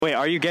Wait,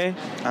 are you gay?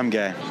 I'm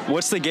gay.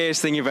 What's the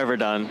gayest thing you've ever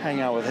done?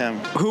 Hang out with him.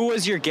 Who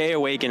was your gay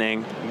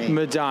awakening? Me.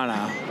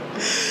 Madonna.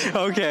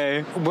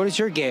 Okay. What is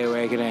your gay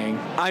awakening?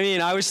 I mean,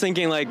 I was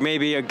thinking like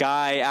maybe a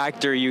guy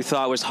actor you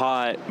thought was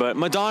hot, but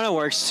Madonna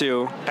works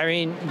too. I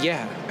mean,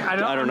 yeah. I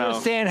don't know.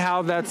 understand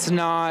how that's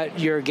not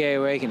your gay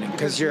awakening,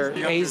 because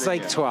he's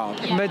like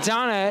 12.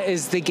 Madonna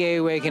is the gay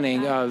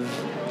awakening of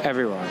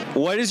everyone.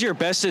 What is your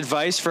best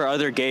advice for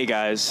other gay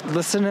guys?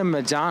 Listen to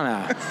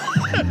Madonna.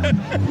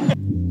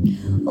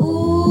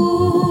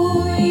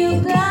 Ooh, you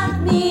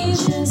got me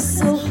just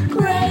so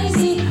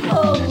crazy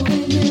over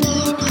you.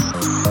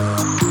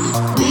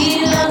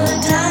 We love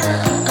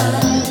Madonna,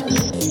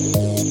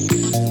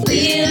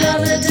 we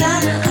love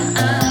Madonna,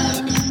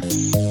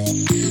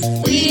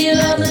 we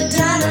love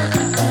Madonna,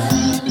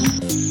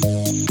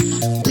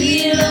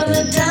 we love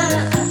Madonna.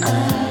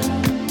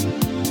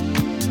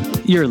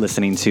 You're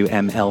listening to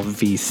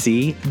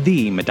MLVC,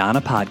 the Madonna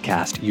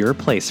podcast, your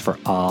place for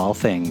all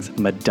things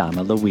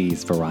Madonna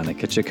Louise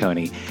Veronica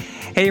Ciccone.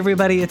 Hey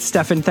everybody, it's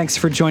Stefan. Thanks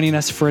for joining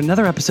us for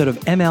another episode of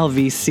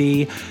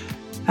MLVC.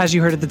 As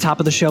you heard at the top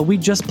of the show, we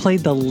just played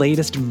the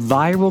latest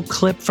viral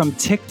clip from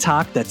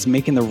TikTok that's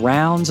making the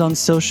rounds on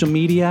social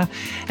media.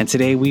 And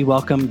today we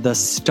welcome the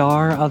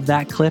star of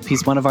that clip.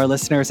 He's one of our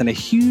listeners and a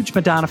huge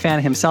Madonna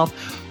fan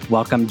himself.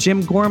 Welcome,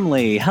 Jim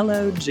Gormley.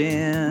 Hello,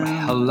 Jim.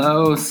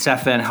 Hello,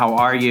 Stefan. How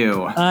are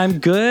you? I'm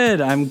good.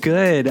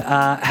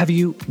 Have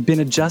you been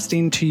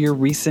adjusting to your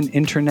recent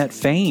internet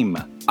fame?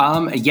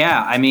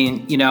 Yeah. I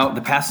mean,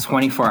 the past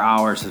 24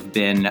 hours have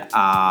been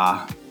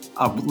a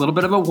little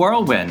bit of a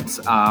whirlwind.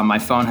 My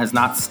phone has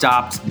not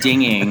stopped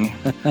dinging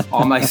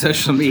all my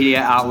social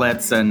media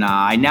outlets, and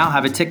I now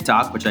have a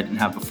TikTok, which I didn't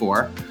have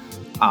before.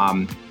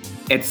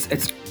 It's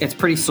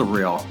pretty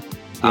surreal.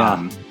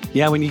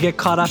 Yeah, when you get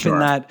caught up in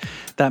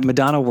that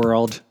Madonna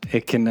world,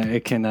 it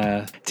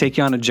can take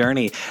you on a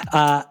journey.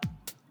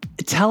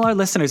 Tell our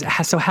listeners,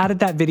 so how did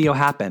that video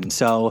happen?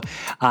 So,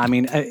 I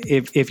mean,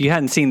 if you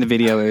hadn't seen the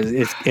video,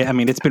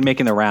 it's been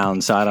making the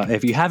rounds. So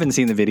if you haven't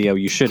seen the video,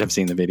 you should have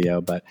seen the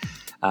video. But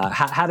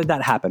how did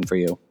that happen for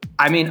you?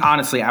 I mean,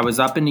 honestly, I was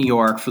up in New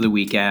York for the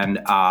weekend,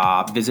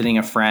 visiting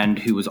a friend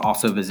who was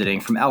also visiting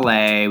from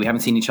LA. We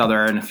haven't seen each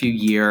other in a few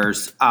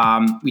years.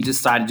 We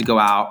decided to go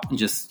out and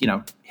just,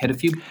 hit a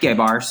few gay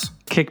bars.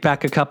 Kick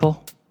back a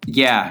couple?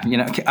 Yeah,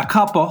 a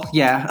couple,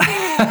 yeah.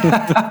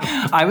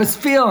 I was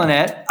feeling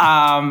it.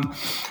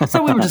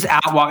 So we were just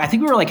out walking. I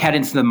think we were like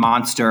heading to the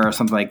Monster or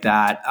something like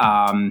that.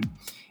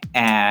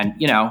 And,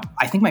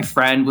 I think my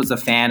friend was a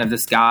fan of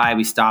this guy.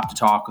 We stopped to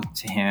talk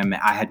to him.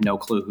 I had no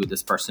clue who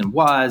this person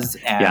was.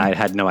 And yeah, I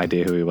had no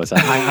idea who he was.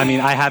 I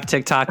mean, I have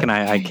TikTok and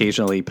I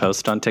occasionally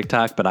post on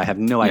TikTok, but I have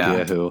no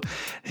idea who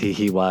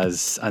he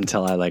was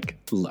until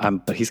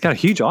but he's got a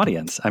huge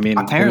audience. I mean,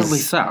 apparently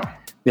so.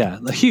 Yeah,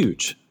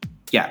 huge.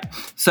 Yeah.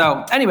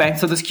 So anyway,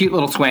 this cute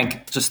little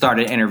twink just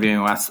started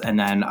interviewing us. And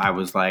then I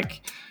was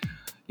like,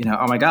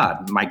 oh my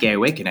God, my gay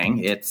awakening.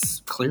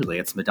 It's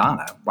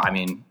Madonna. I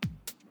mean,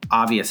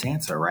 obvious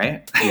answer,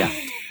 right? Yeah.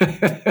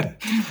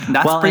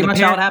 That's pretty much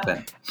how it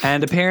happened.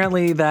 And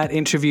apparently that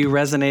interview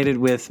resonated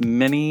with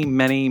many,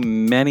 many,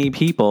 many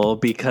people,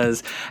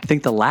 because I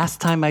think the last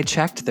time I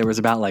checked, there was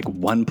about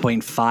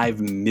 1.5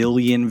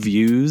 million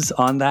views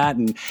on that.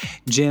 And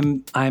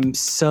Jim, I'm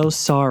so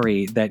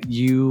sorry that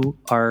you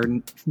are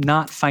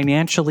not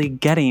financially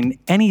getting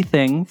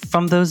anything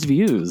from those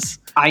views.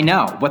 I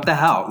know. What the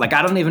hell? I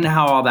don't even know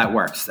how all that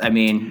works. I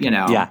mean,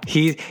 Yeah,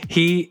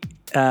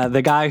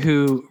 the guy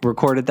who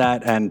recorded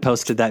that and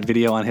posted that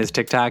video on his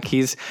TikTok,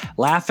 he's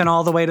laughing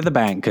all the way to the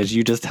bank because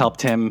you just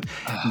helped him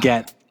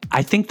get,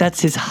 I think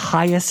that's his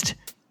highest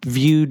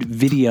viewed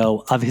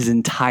video of his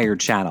entire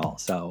channel.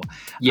 So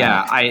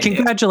yeah,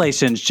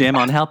 congratulations, Jim,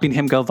 on helping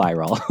him go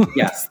viral.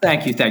 Yes,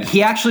 thank you.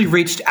 He actually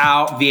reached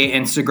out via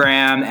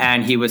Instagram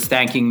and he was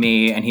thanking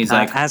me, and he's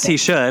like, as he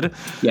should.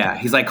 Yeah,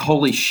 he's like,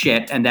 holy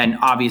shit. And then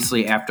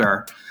obviously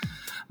after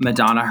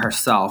Madonna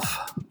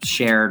herself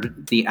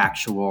shared the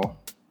actual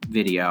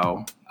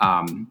video,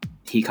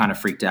 he kind of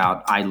freaked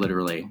out. I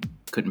literally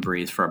couldn't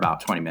breathe for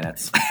about 20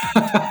 minutes.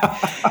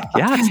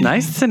 Yeah, it's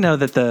nice to know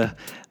that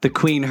the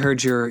queen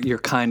heard your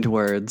kind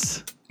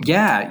words.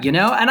 Yeah,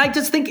 and I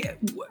just think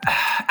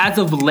as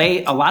of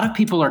late, a lot of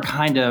people are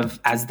kind of,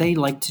 as they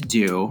like to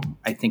do,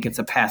 I think it's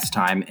a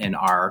pastime in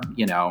our,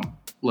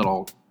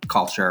 little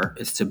culture,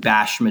 is to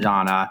bash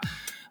Madonna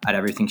at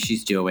everything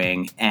she's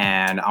doing.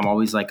 And I'm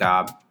always like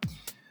a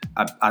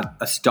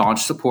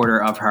staunch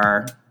supporter of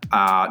her.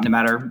 No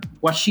matter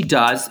what she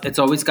does, it's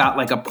always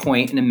got a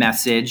point and a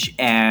message,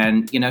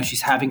 and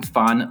she's having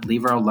fun.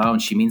 Leave her alone.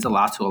 She means a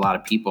lot to a lot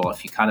of people.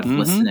 If you kind of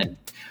listen and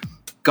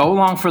go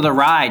along for the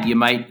ride, you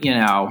might get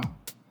a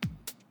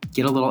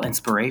little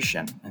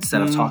inspiration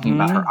instead of talking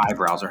about her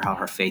eyebrows or how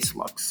her face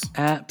looks.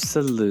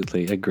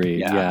 Absolutely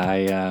agreed.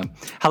 Yeah.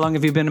 How long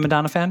have you been a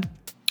Madonna fan?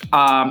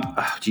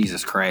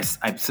 Jesus Christ!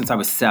 Since I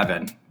was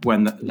 7,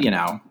 when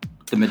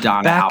the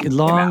Madonna back album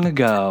long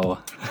ago.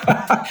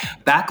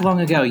 Back long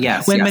ago,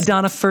 yes. When yes.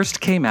 Madonna first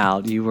came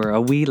out, you were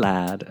a wee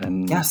lad,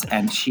 and yes,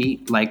 and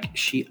she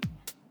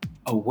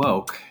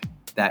awoke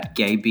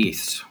gay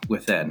beast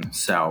within.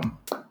 So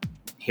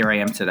here I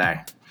am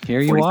today. Here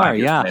you are, 45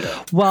 years yeah.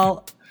 later.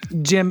 Well,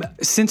 Jim,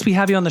 since we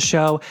have you on the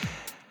show,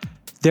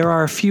 there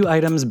are a few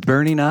items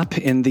burning up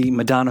in the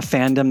Madonna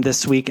fandom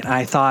this week, and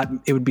I thought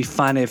it would be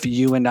fun if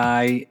you and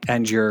I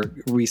and your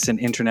recent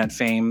internet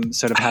fame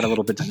sort of had a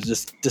little bit of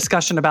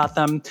discussion about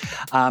them.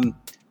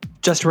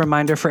 Just a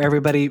reminder for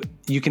everybody,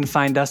 you can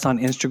find us on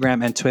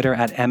Instagram and Twitter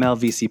at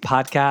MLVC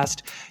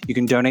Podcast. You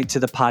can donate to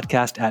the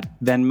podcast at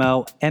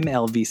Venmo,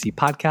 MLVC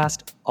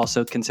Podcast.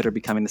 Also consider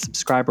becoming a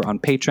subscriber on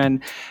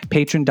Patreon,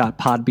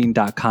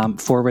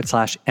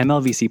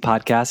 patreon.podbean.com/MLVC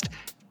Podcast.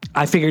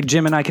 I figured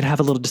Jim and I could have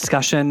a little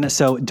discussion,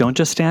 so don't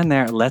just stand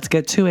there. Let's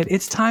get to it.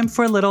 It's time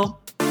for a little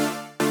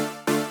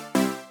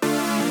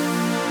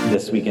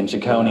This Week in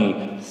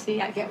Ciccone.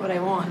 See, I get what I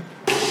want.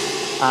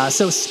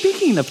 So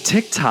speaking of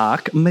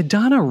TikTok,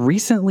 Madonna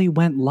recently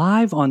went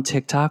live on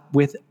TikTok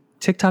with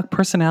TikTok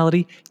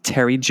personality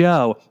Terry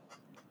Joe.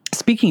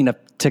 Speaking of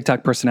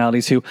TikTok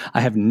personalities who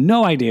I have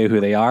no idea who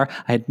they are,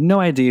 I had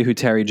no idea who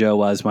Terry Joe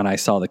was when I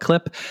saw the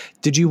clip.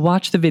 Did you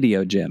watch the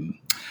video, Jim?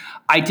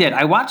 I did.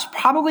 I watched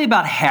probably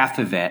about half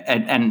of it.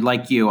 And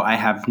like you, I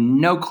have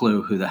no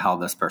clue who the hell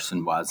this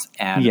person was.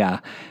 And Yeah.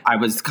 I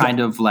was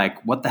kind of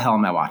like, what the hell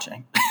am I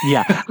watching?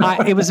 Yeah,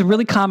 it was a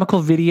really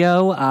comical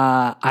video.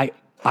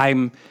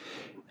 I'm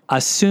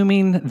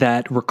assuming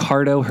that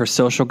Ricardo, her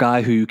social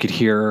guy, who you could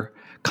hear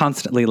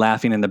constantly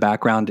laughing in the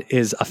background,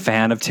 is a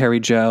fan of Terry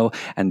Joe,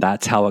 and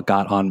that's how it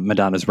got on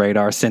Madonna's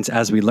radar. Since,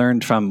 as we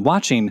learned from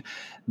watching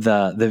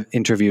the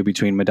interview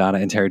between Madonna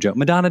and Terry Joe,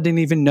 Madonna didn't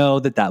even know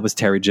that was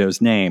Terry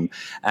Joe's name,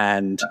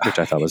 and which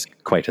I thought was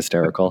quite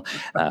hysterical.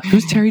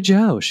 Who's Terry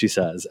Joe? She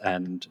says,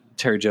 and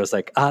Terry Joe's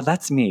like,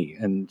 that's me.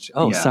 And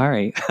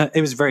sorry. It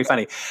was very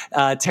funny.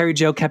 Terry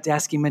Joe kept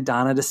asking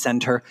Madonna to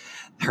send her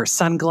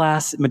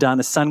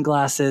Madonna's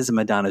sunglasses and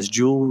Madonna's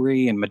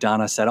jewelry. And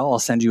Madonna said, I'll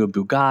send you a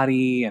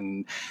Bugatti.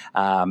 And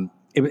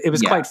it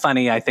was quite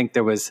funny. I think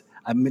there was,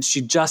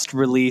 she just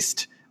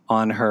released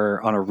on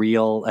a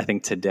reel, I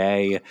think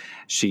today,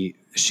 she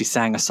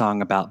sang a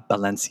song about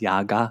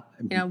Balenciaga.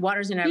 You know,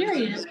 water's in everything.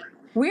 Period.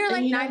 We're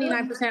like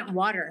And 99%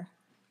 water.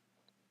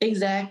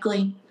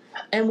 Exactly.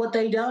 And what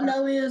they don't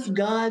know is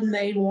God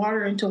made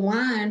water into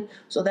wine,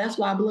 so that's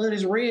why blood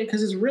is red,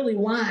 because it's really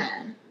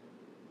wine.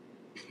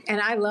 And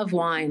I love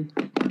wine.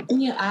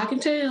 Yeah, I can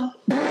tell.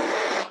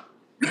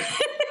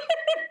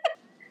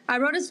 I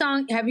wrote a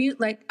song. I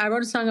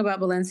wrote a song about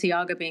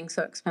Balenciaga being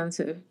so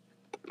expensive.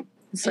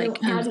 It's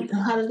like, How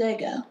does that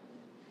go?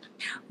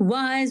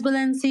 why is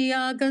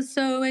Balenciaga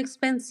so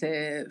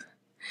expensive?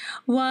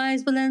 Why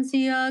is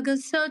Balenciaga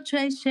so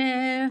très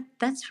cher?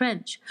 That's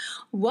French.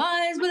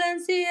 Why is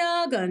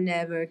Balenciaga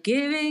never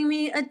giving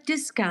me a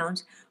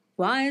discount?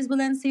 Why is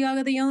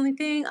Balenciaga the only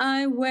thing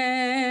I wear?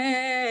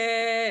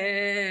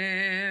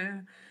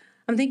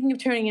 I'm thinking of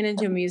turning it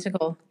into a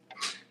musical.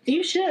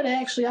 You should,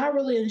 actually. I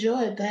really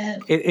enjoyed that.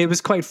 It was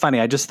quite funny.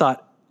 I just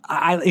thought,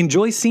 I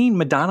enjoy seeing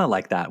Madonna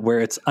like that, where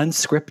it's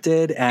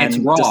unscripted and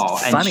It's raw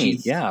just and funny.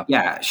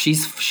 She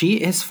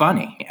is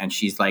funny, and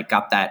she's like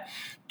got that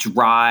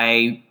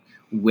dry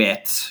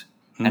wit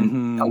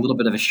and a little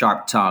bit of a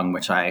sharp tongue,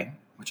 which I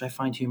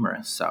find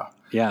humorous. So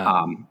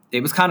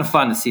it was kind of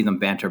fun to see them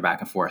banter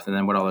back and forth, and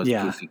then with all those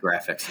goofy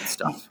graphics and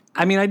stuff.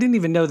 I mean, I didn't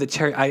even know that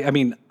Terry. I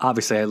mean,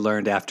 obviously, I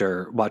learned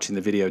after watching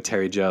the video,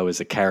 Terry Joe is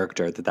a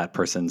character that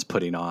person's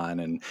putting on,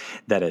 and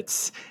that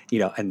it's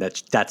and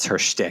that's her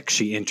shtick.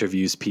 She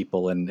interviews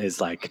people and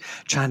is like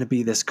trying to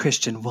be this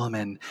Christian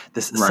woman,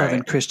 this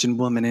Southern Christian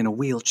woman in a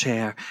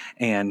wheelchair,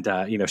 and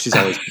she's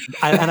always.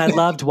 I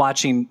loved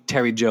watching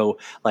Terry Joe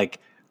like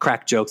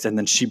crack jokes, and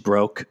then she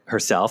broke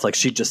herself. Like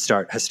she'd just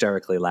start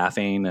hysterically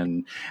laughing,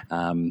 and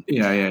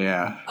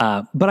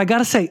but I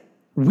gotta say,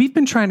 we've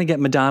been trying to get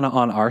Madonna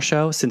on our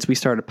show since we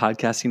started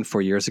podcasting 4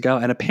 years ago,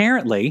 and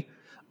apparently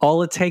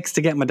all it takes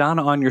to get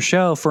Madonna on your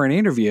show for an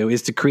interview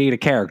is to create a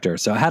character.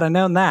 So had I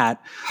known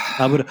that,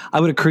 I would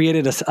have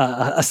created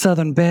a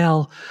Southern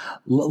Belle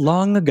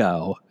long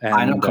ago. And,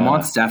 I know. Come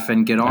on,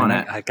 Stefan, get on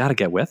it. I got to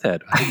get with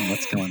it. I don't know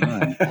what's going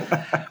on.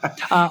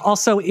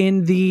 Also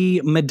in the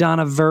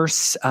Madonna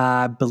verse,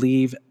 I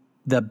believe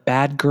the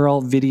Bad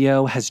Girl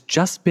video has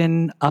just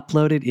been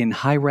uploaded in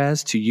high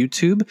res to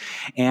YouTube,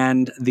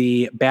 and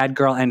the Bad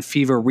Girl and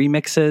Fever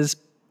remixes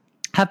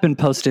have been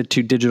posted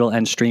to digital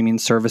and streaming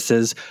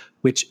services,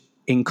 which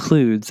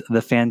includes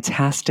the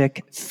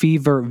fantastic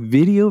Fever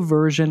video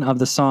version of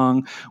the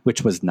song,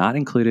 which was not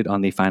included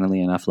on the Finally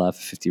Enough Love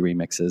 50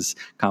 Remixes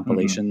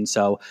compilation.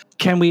 So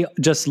can we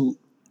just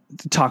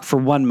talk for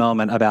one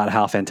moment about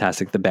how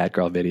fantastic the Bad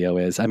Girl video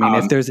is? I mean,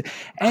 if there's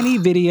any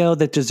video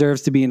that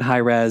deserves to be in high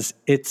res,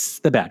 it's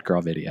the Bad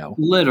Girl video.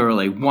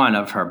 Literally one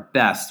of her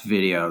best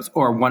videos,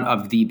 or one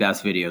of the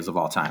best videos of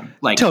all time.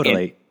 Like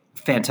Totally.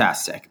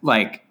 Fantastic.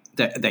 Like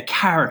the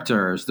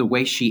characters, the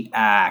way she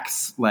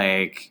acts,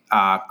 like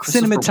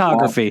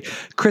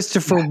Cinematography,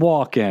 Christopher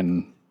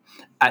Walken.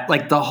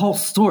 like the whole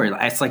story,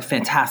 it's like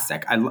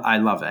fantastic. I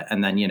love it.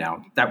 And then, you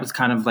know, that was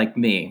kind of like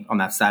me on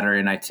that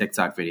Saturday night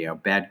TikTok video.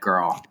 Bad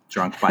girl,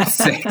 drunk by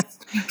 6,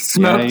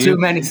 smoked too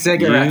many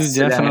cigarettes.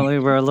 You definitely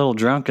were a little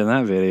drunk in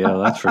that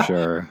video, that's for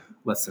sure.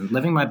 Listen,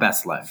 living my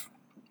best life.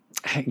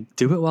 Hey,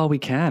 do it while we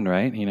can,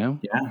 right? You know?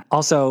 Yeah.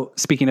 Also,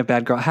 speaking of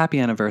bad girl, happy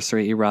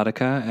anniversary,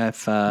 Erotica.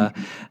 If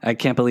I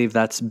can't believe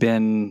that's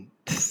been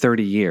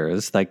 30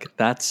 years. Like,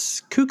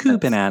 that's cuckoo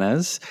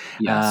bananas.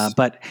 Yes.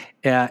 But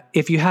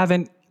if you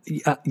haven't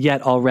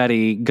yet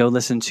already, go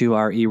listen to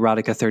our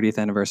Erotica 30th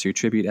anniversary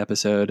tribute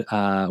episode.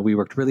 We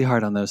worked really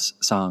hard on those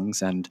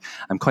songs, and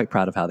I'm quite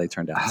proud of how they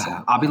turned out.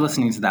 So, I'll be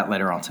listening to that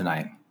later on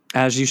tonight.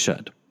 as you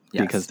should,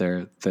 Yes. because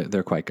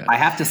they're quite good. I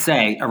have to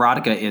say,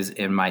 Erotica is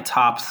in my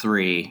top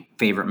 3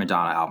 favorite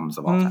Madonna albums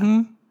of all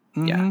time.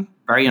 Yeah.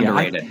 Very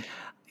underrated.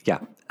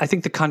 I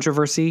think the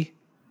controversy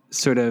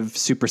sort of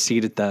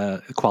superseded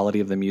the quality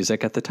of the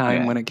music at the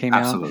time when it came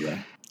out. Absolutely.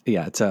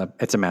 Yeah, it's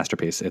a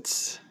masterpiece.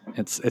 It's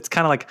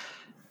kind of like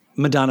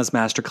Madonna's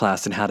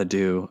masterclass in how to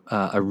do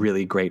a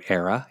really great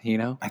era, you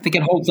know? I think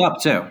it holds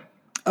up too.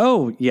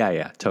 Oh,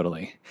 yeah,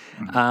 totally.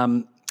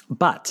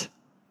 But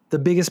the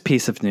biggest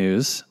piece of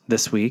news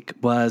this week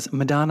was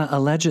Madonna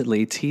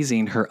allegedly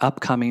teasing her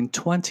upcoming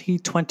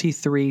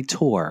 2023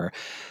 tour.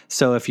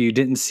 So if you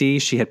didn't see,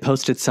 she had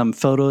posted some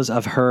photos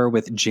of her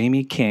with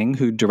Jamie King,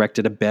 who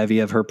directed a bevy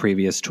of her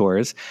previous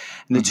tours.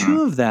 And the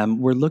two of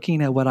them were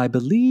looking at what I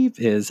believe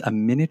is a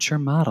miniature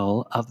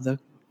model of the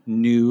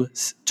new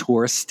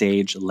tour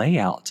stage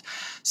layout.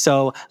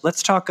 So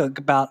let's talk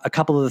about a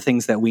couple of the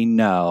things that we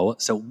know.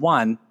 So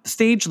one, the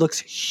stage looks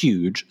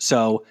huge.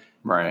 So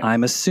Right.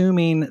 I'm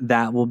assuming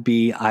that will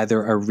be either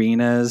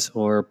arenas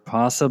or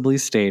possibly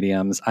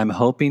stadiums. I'm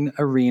hoping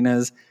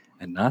arenas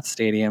and not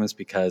stadiums,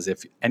 because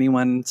if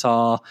anyone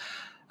saw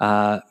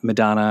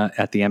Madonna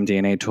at the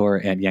MDNA tour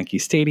at Yankee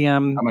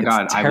Stadium, Oh my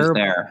God, I was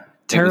there.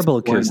 Terrible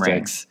It was pouring rain.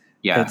 acoustics.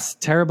 Yeah. It's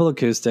terrible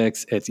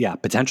acoustics. It's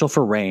potential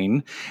for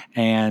rain,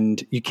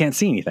 and you can't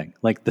see anything.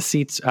 Like the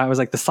seats, I was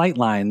like, the sight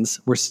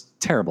lines were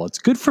terrible. It's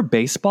good for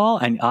baseball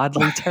and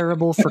oddly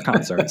terrible for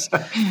concerts.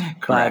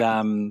 Correct.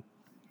 But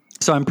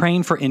so I'm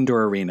praying for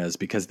indoor arenas,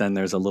 because then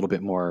there's a little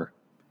bit more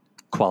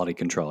quality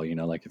control. You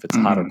know, like if it's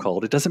hot or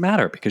cold, it doesn't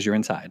matter because you're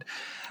inside.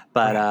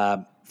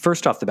 But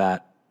first off the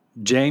bat,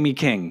 Jamie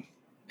King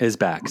is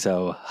back.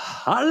 So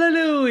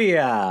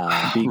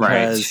hallelujah,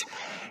 because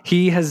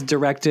he has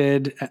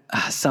directed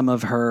some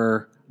of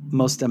her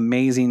most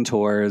amazing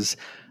tours.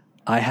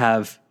 I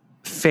have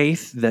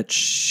faith that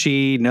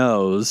she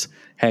knows,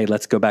 hey,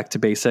 let's go back to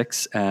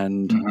basics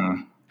and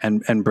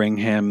bring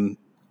him,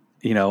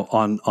 you know,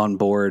 on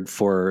board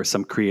for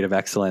some creative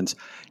excellence.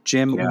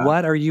 Jim,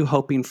 what are you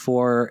hoping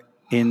for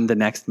in the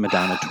next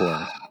Madonna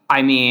tour?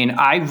 I mean,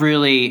 I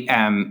really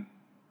am.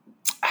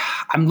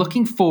 I'm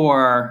looking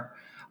for,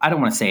 I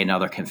don't want to say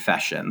another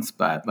Confessions,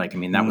 but like, I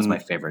mean, that was my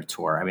favorite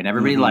tour. I mean,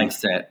 everybody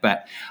likes it,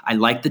 but I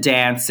like the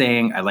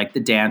dancing. I like the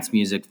dance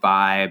music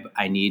vibe.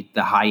 I need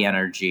the high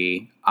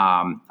energy.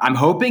 I'm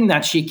hoping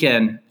that she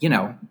can, you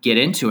know, get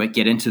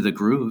into the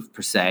groove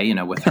per se, you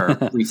know, with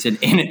her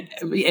recent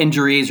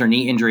injuries or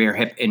knee injury or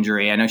hip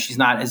injury. I know she's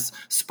not as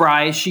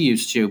spry as she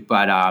used to,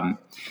 but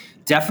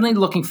definitely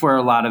looking for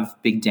a lot of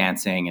big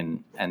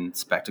dancing and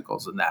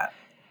spectacles in that.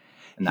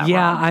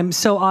 I'm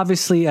so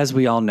obviously, as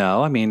we all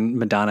know, I mean,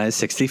 Madonna is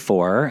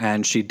 64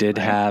 and she did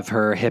have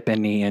her hip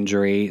and knee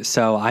injury.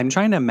 So I'm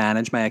trying to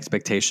manage my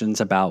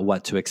expectations about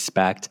what to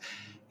expect.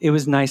 It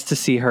was nice to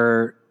see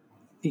her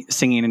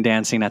singing and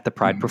dancing at the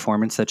Pride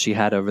performance that she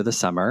had over the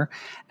summer.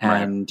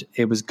 And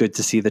it was good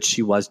to see that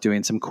she was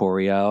doing some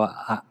choreo.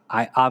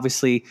 I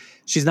obviously,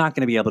 she's not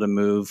going to be able to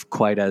move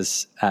quite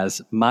as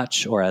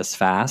much or as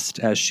fast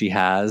as she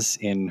has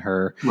in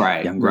her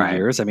younger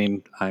years. I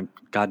mean,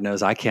 God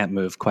knows I can't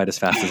move quite as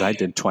fast as I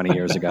did 20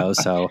 years ago.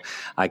 So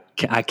I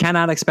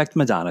cannot expect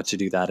Madonna to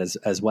do that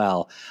as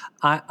well.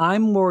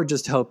 I'm more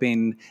just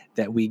hoping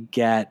that we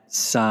get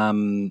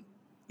some,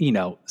 you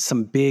know,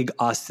 some big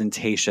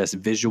ostentatious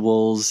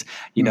visuals.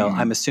 You know,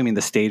 I'm assuming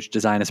the stage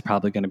design is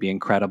probably going to be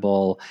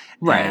incredible.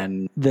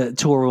 And the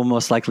tour will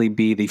most likely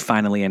be the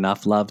Finally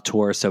Enough Love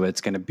tour. So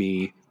it's going to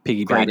be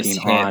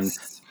piggybacking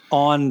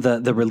on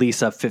the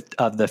release of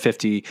the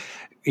 50,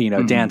 you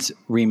know, dance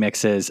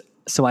remixes.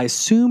 So I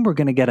assume we're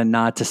going to get a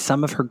nod to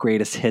some of her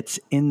greatest hits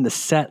in the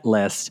set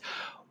list.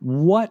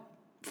 What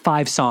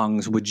 5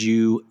 songs would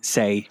you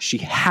say she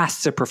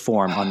has to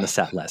perform on the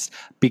set list?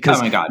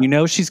 Because you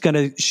know there's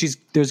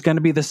going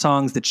to be the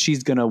songs that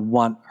she's going to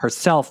want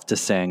herself to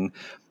sing.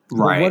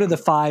 Right. What are the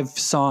 5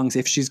 songs,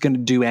 if she's going to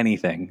do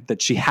anything,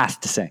 that she has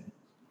to sing?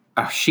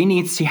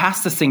 She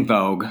has to sing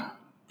Vogue.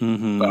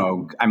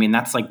 Vogue. I mean,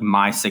 that's like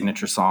my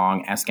signature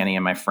song. Ask any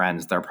of my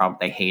friends.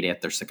 They hate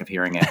it. They're sick of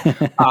hearing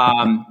it.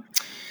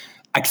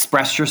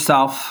 Express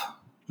Yourself.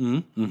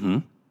 Oh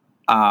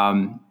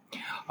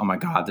my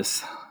God,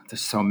 there's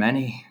so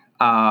many.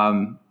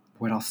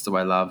 What else do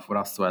I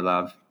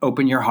love?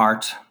 Open Your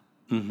Heart.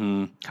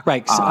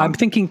 Right. So I'm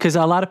thinking because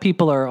a lot of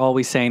people are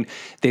always saying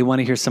they want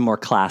to hear some more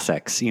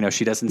classics. You know,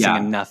 she doesn't sing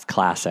enough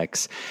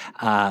classics.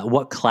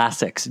 What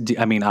classics?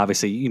 I mean,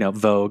 obviously, you know,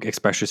 Vogue,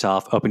 Express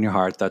Yourself, Open Your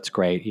Heart. That's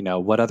great. You know,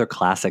 what other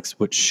classics?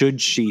 What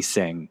should she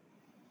sing?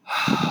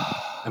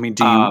 I mean,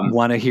 do you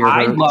want to hear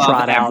her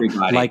trot out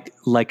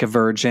like a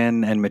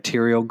Virgin and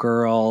Material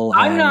Girl?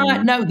 I'm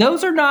not. No,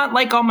 those are not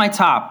like on my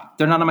top.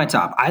 They're not on my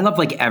top. I love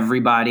like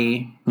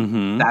Everybody.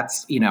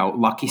 That's, you know,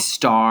 Lucky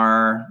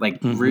Star. Like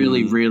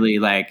really, really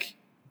like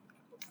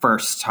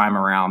first time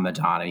around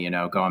Madonna. You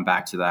know, going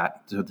back to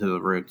that to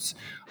the roots.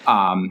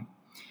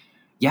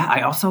 Yeah,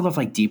 I also love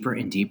like Deeper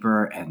and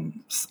Deeper,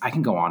 and I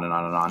can go on and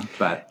on and on.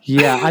 But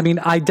yeah, I mean,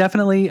 I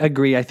definitely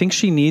agree. I think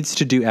she needs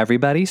to do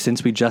Everybody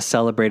since we just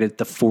celebrated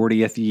the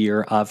 40th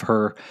year of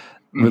her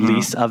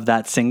release of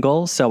that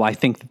single. So I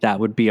think that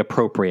would be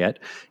appropriate,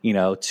 you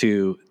know,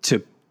 to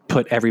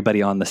put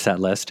Everybody on the set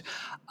list.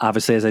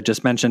 Obviously, as I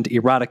just mentioned,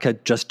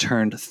 Erotica just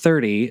turned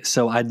 30.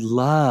 So I'd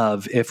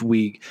love if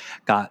we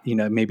got, you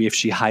know, maybe if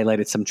she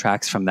highlighted some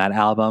tracks from that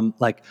album.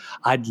 Like,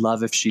 I'd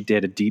love if she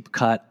did a deep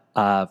cut.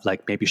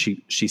 Like maybe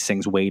she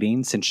sings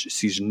Waiting since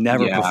she's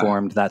never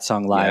performed that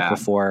song live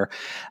before.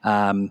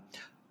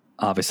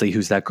 Obviously,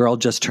 Who's That Girl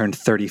just turned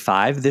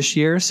 35 this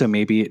year. So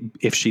maybe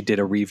if she did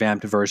a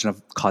revamped version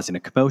of Causing a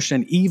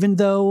Commotion, even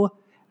though,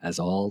 as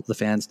all the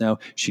fans know,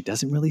 she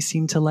doesn't really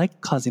seem to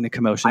like Causing a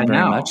Commotion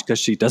very much because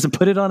she doesn't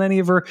put it on any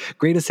of her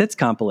greatest hits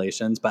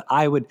compilations. But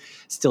I would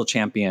still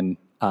champion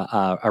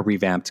a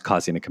revamped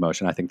Causing a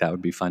Commotion. I think that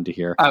would be fun to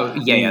hear. Oh,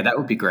 yeah, that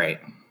would be great.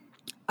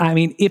 I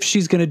mean, if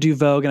she's going to do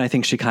Vogue, and I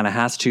think she kind of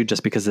has to,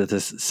 just because of the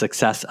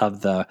success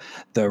of the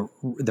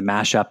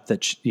mashup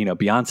that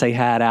Beyonce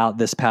had out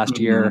this past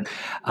year,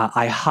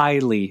 I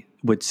highly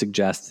would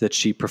suggest that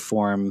she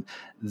perform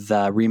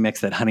the remix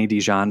that Honey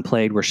Dijon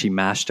played, where she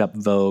mashed up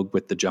Vogue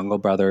with the Jungle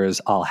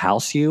Brothers' "I'll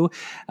House You."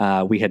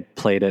 We had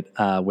played it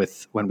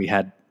when we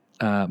had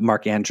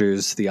Mark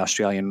Andrews, the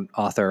Australian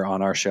author,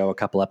 on our show a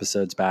couple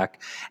episodes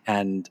back,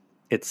 and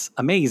it's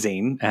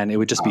amazing, and it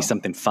would just be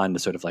something fun to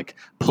sort of like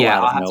pull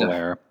out of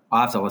nowhere.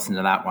 I'll have to listen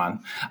to that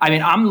one. I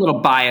mean, I'm a little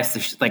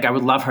biased. Like, I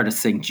would love her to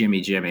sing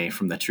Jimmy Jimmy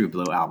from the True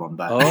Blue album.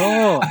 But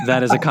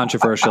that is a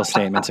controversial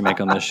statement to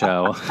make on this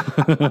show.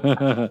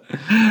 But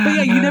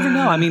yeah, you never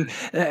know. I mean,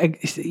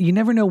 you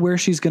never know where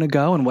she's going to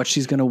go and what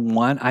she's going to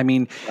want. I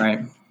mean, right.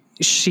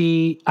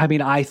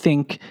 I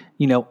think,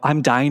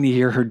 I'm dying to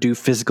hear her do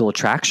Physical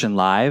Attraction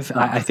live.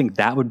 I think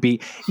that would be,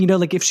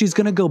 like if she's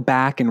going to go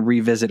back and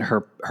revisit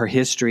her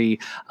history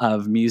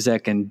of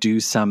music and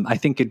do some, I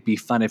think it'd be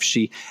fun if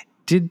she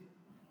did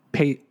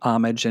pay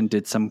homage and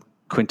did some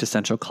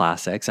quintessential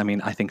classics. I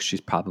mean, I think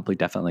she's probably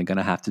definitely going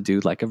to have to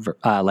do like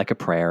a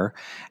prayer.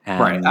 And,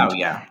 right. Oh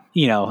yeah.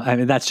 I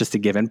mean, that's just a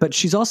given, but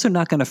she's also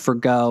not going to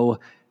forgo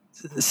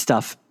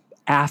stuff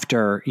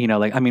after,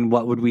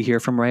 what would we hear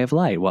from Ray of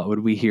Light? What would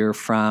we hear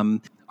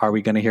from, are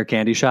we going to hear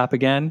Candy Shop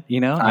again?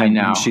 I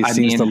know. She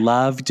seems to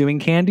love doing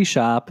Candy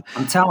Shop.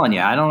 I'm telling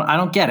you, I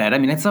don't get it. I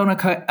mean, it's an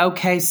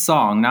okay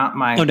song, not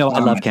my. Oh no, I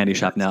love Candy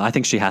Shop. No, I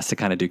think she has to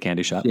kind of do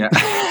Candy Shop. Yeah.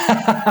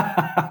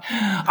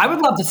 I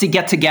would love to see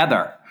Get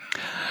Together.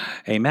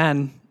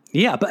 Amen.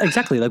 Yeah, but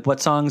exactly. Like,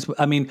 what songs?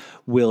 I mean,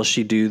 will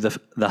she do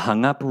the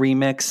Hung Up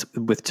remix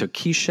with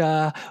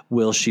Tokisha?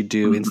 Will she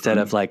do instead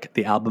of like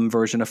the album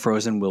version of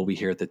Frozen? Will we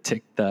hear the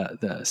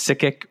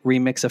Sickick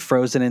remix of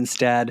Frozen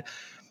instead?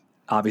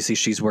 Obviously,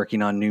 she's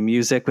working on new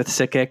music with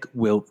Sickick.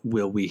 Will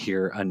we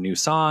hear a new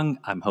song?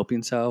 I'm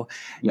hoping so.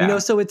 Yeah.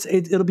 So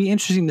it'll be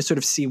interesting to sort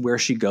of see where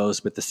she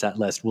goes with the set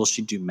list. Will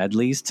she do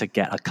medleys to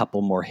get a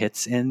couple more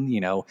hits in?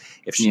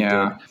 If she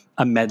did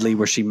a medley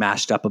where she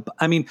mashed up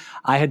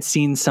I had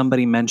seen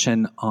somebody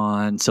mention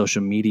on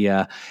social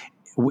media,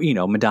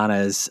 Madonna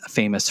is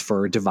famous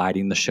for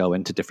dividing the show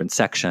into different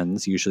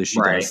sections. Usually she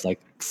does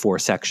like 4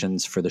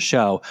 sections for the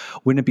show.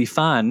 Wouldn't it be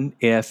fun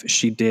if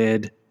she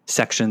did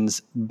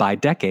sections by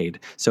decade?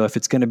 So if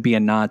it's going to be a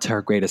nod to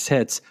her greatest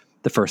hits,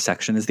 the first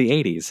section is the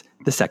 80s,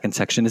 the second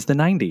section is the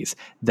 90s,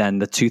 then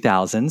the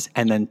 2000s,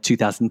 and then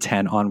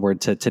 2010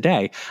 onward to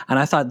today. And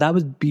I thought that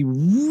would be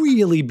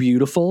really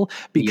beautiful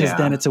because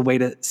then it's a way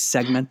to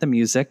segment the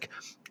music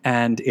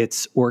and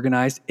it's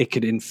organized. It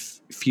could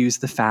infuse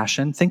the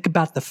fashion. Think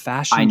about the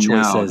fashion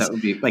choices. That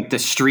would be like the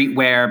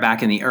streetwear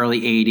back in the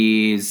early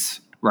 80s,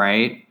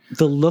 right?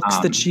 The looks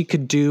that she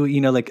could do,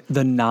 like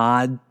the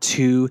nod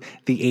to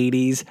the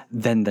 80s,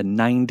 then the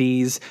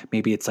 90s.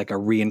 Maybe it's like a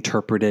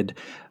reinterpreted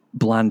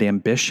Blonde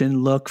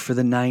Ambition look for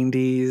the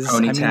 90s.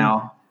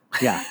 Ponytail.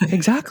 Yeah,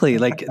 exactly.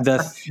 Like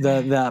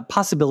the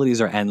possibilities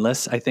are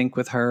endless, I think,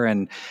 with her.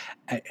 And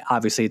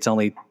obviously it's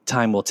only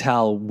time will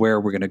tell where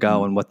we're going to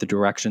go and what the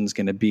direction's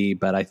going to be.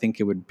 But I think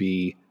it would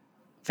be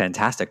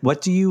fantastic.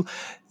 What do you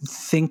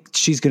think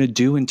she's going to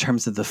do in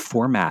terms of the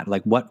format?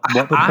 Like what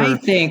would her, I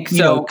think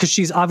so, because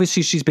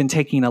she's been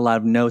taking a lot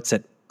of notes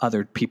at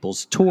other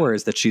people's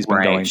tours that she's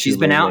been going to. She's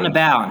been out and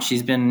about, and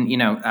she's been,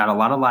 at a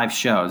lot of live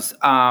shows.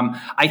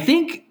 I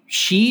think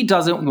she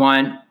doesn't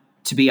want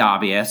to be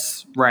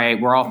obvious,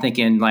 right? We're all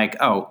thinking like,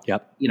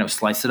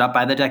 slice it up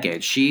by the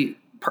decade. She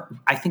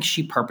I think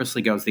she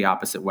purposely goes the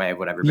opposite way of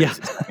what everybody's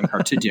expecting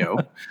her to do.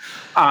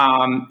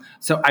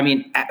 So, I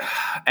mean,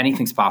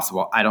 anything's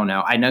possible. I don't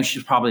know. I know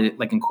she's probably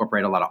like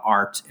incorporate a lot of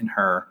art in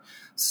her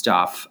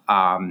stuff.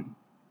 I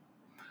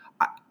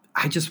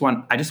just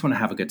want to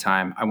have a good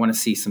time. I want to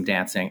see some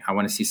dancing. I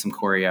want to see some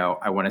choreo.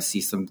 I want to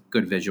see some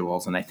good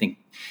visuals. And I think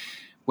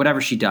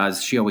whatever she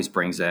does, she always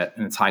brings it,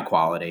 and it's high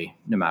quality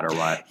no matter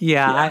what.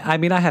 Yeah. I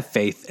mean, I have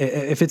faith.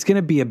 If it's going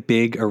to be a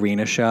big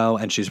arena show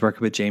and she's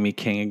working with Jamie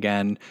King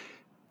again,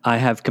 I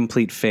have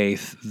complete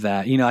faith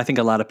that, I think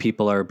a lot of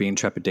people are being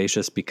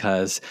trepidatious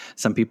because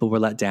some people were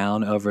let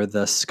down over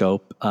the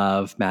scope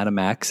of Madam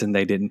X and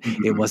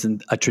it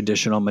wasn't a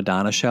traditional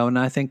Madonna show. And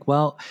I think,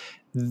 well,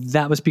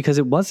 that was because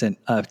it wasn't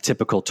a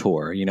typical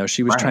tour.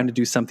 She was trying to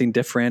do something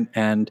different,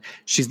 and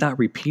she's not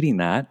repeating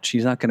that.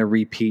 She's not going to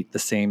repeat the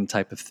same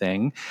type of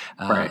thing.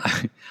 Right.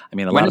 I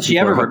mean, when did she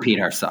ever repeat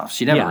herself?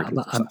 She never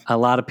repeats herself. A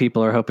lot of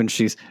people are hoping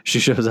she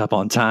shows up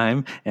on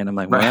time, and I'm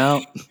like,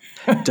 well,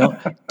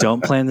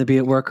 don't plan to be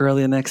at work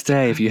early the next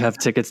day if you have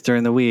tickets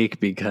during the week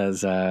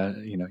because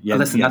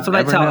listen, that's what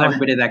I tell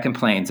everybody that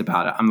complains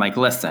about it. I'm like,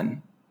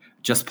 listen,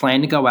 just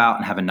plan to go out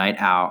and have a night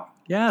out.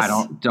 Yes.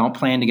 I don't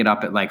plan to get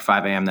up at like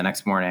 5 a.m. the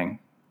next morning.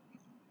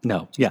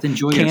 No. Just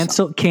enjoy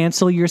yourself.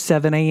 Cancel your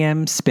 7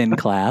 a.m. spin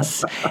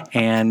class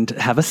and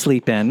have a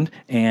sleep in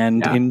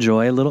and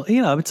enjoy a little,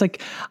 it's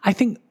like, I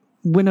think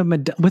with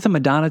a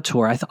Madonna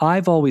tour,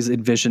 I've always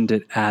envisioned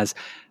it as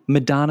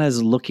Madonna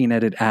is looking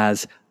at it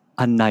as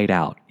a night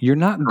out. You're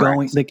not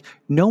going, like,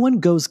 no one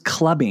goes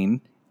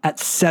clubbing at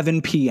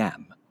 7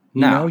 p.m.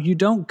 No. You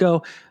don't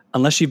go,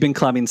 unless you've been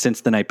clubbing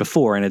since the night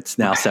before and it's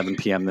now 7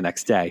 p.m. the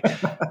next day.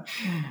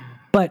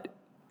 But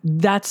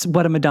that's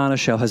what a Madonna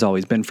show has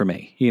always been for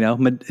me.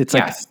 It's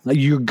like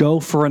you go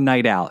for a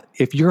night out.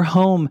 If you're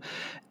home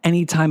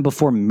anytime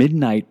before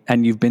midnight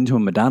and you've been to a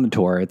Madonna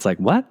tour, it's like,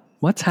 what?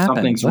 What's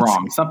happening?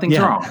 Something's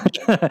wrong.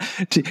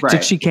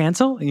 Did she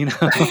cancel?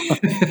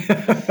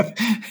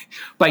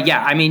 But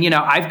yeah, I mean,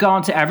 I've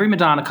gone to every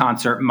Madonna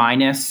concert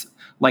minus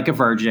Like a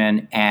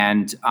Virgin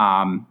and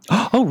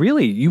oh,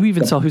 really? You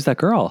even saw Who's That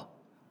Girl?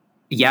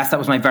 Yes, that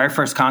was my very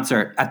first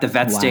concert at the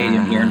Vet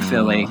Stadium here in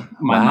Philly.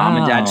 My mom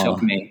and dad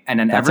took me. And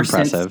then ever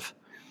since,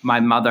 my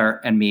mother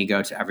and me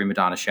go to every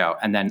Madonna show.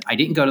 And then I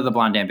didn't go to the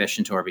Blonde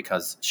Ambition tour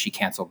because she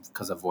canceled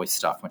because of voice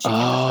stuff when she came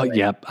to Philly.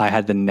 Yep. I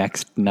had the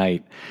next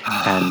night.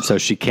 And so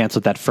she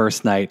canceled that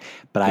first night,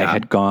 but I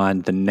had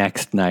gone the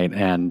next night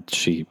and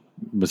she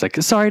was like,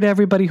 sorry to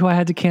everybody who I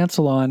had to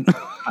cancel on.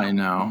 I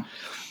know.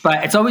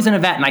 But it's always an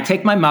event, and I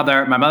take my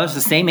mother. My mother's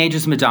the same age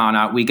as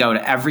Madonna. We go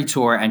to every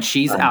tour, and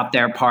she's out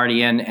there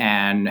partying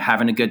and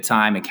having a good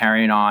time and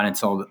carrying on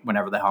until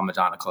whenever the hell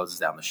Madonna closes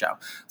down the show.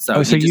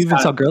 So you even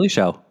saw Girly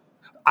Show?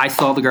 I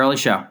saw the Girly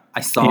Show. I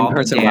saw in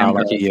person. Wow,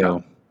 lucky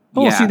you.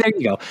 Oh, see, there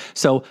you go.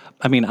 So,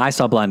 I mean, I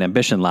saw Blonde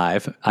Ambition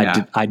live.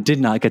 I did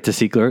not get to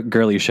see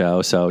Girly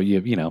Show, so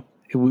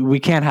we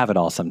can't have it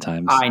all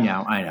sometimes. I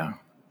know.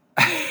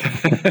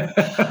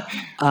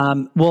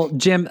 Well,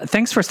 Jim,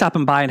 thanks for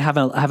stopping by and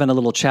having a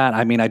little chat.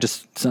 I mean, I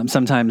just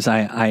sometimes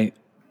I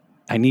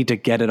need to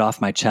get it off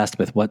my chest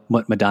with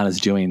what Madonna's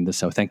doing.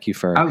 So thank you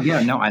for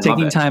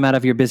taking time out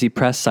of your busy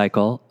press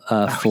cycle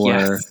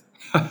for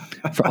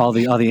all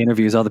the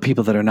interviews, all the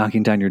people that are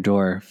knocking down your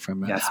door.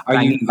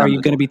 Are you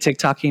going to be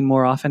TikToking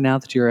more often now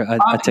that you're a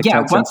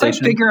TikTok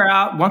sensation?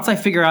 Once I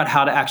figure out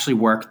how to actually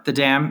work the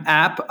damn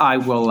app, I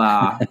will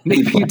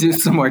maybe do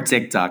some more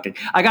TikToking.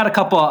 I got a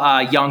couple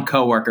young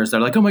coworkers that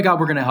are like, "Oh my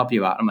God, we're going to help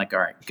you out." I'm like, "All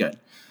right, good."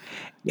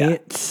 Yeah.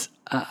 It's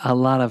a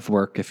lot of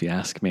work, if you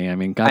ask me. I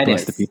mean, God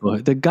bless the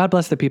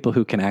people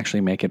who can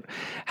actually make it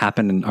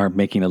happen and are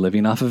making a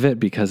living off of it.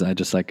 Because I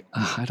just I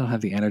don't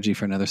have the energy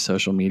for another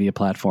social media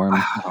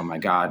platform. Oh my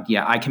God,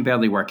 yeah, I can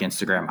barely work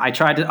Instagram. I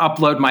tried to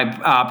upload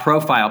my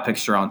profile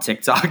picture on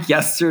TikTok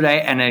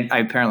yesterday, and it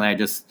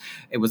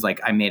was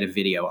like I made a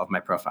video of my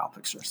profile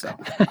picture. So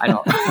I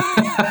don't.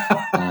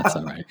 That's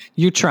all right.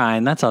 You're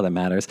trying. That's all that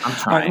matters. I'm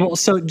trying. All right, well,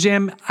 so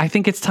Jim, I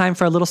think it's time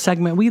for a little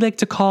segment we like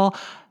to call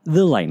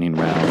the lightning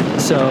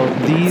round. So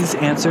these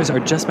answers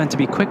are just meant to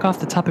be quick off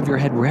the top of your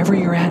head, wherever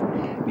you're at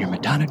in your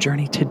Madonna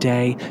journey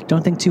today.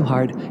 Don't think too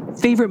hard.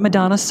 Favorite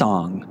Madonna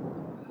song?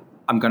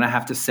 I'm going to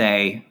have to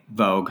say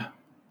Vogue.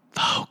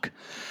 Vogue.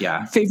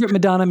 Yeah. Favorite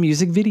Madonna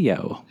music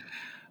video?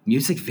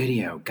 Music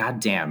video.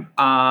 Goddamn.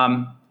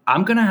 I'm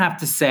going to have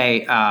to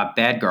say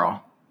Bad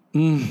Girl.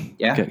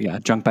 Yeah. Good, yeah.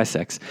 Drunk by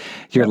 6.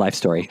 Your life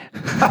story.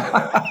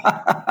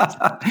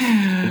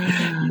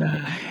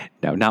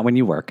 No, not when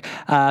you work.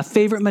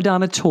 Favorite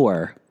Madonna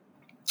tour?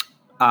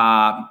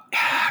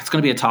 It's going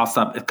to be a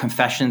toss-up.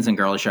 Confessions and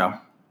Girly Show.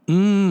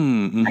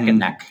 Neck and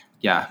neck.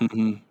 Yeah.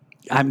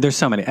 Mm-hmm. There's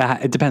so many.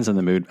 It depends on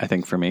the mood, I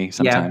think, for me.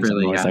 Sometimes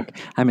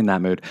I'm in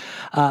that mood.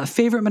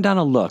 Favorite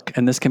Madonna look?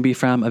 And this can be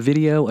from a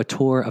video, a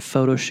tour, a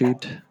photo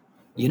shoot.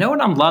 You know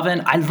what I'm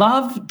loving? I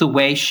love the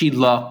way she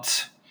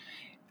looked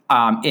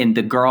in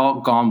the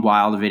Girl Gone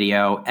Wild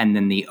video and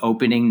then the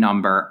opening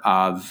number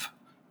of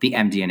the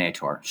MDNA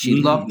tour. She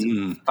looked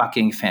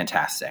fucking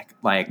fantastic.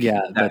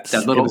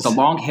 The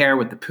long hair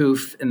with the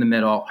poof in the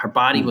middle. Her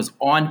body was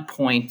on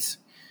point.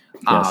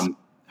 Yes.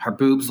 Her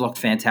boobs looked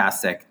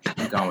fantastic.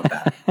 I'm going with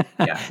that.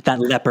 Yeah. That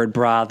leopard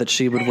bra that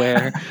she would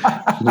wear.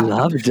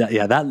 Loved it.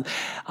 Yeah, that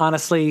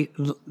honestly,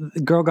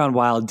 Girl Gone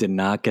Wild did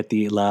not get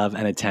the love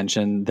and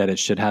attention that it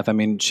should have. I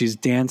mean, she's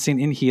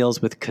dancing in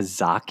heels with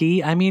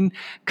Kazaki. I mean,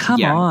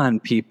 come on,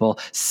 people.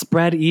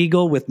 Spread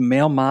eagle with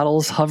male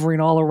models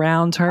hovering all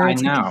around her. I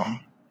know.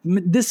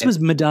 This was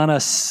Madonna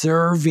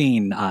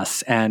serving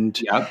us,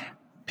 and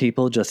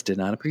people just did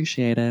not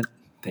appreciate it.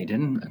 They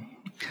didn't.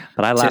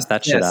 But I lap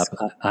that shit up.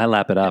 I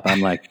lap it up.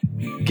 I'm like,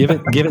 give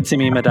it to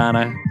me,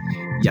 Madonna.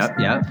 Yep.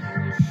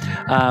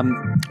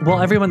 Well,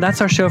 everyone,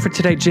 that's our show for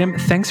today. Jim,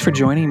 thanks for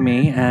joining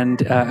me.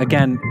 And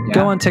again,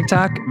 go on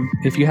TikTok.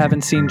 If you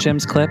haven't seen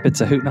Jim's clip, it's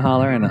a hoot and a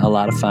holler and a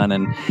lot of fun.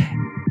 And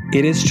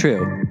it is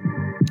true.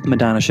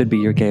 Madonna should be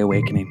your gay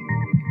awakening.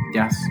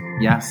 Yes.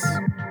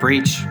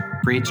 Preach,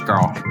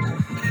 girl.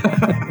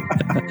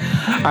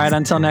 All right.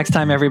 Until next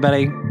time,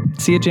 everybody.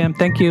 See you, Jim.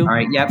 Thank you. All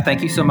right. Yep.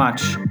 Thank you so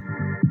much.